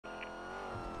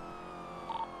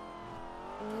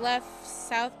left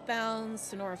southbound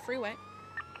Sonora Freeway.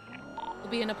 Will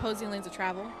be in opposing lanes of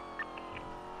travel.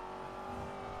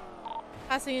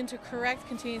 Passing into correct,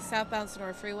 continue southbound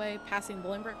Sonora Freeway, passing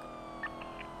Bolingbrook.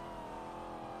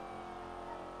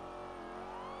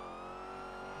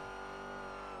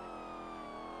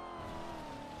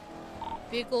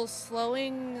 Vehicle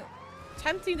slowing,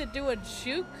 attempting to do a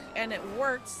juke, and it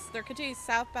works. They're continuing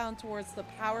southbound towards the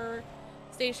power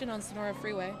station on Sonora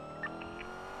Freeway.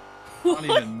 Not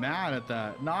even mad at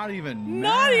that. Not even mad.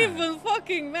 Not even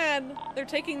fucking mad. They're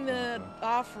taking the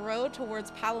off-road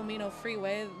towards Palomino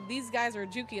Freeway. These guys are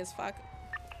jukey as fuck.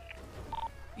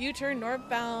 U-turn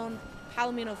northbound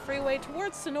Palomino Freeway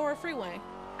towards Sonora Freeway.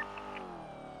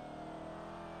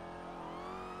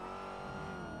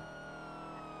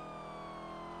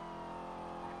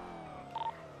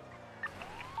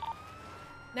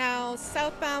 Now,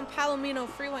 southbound Palomino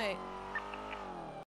Freeway.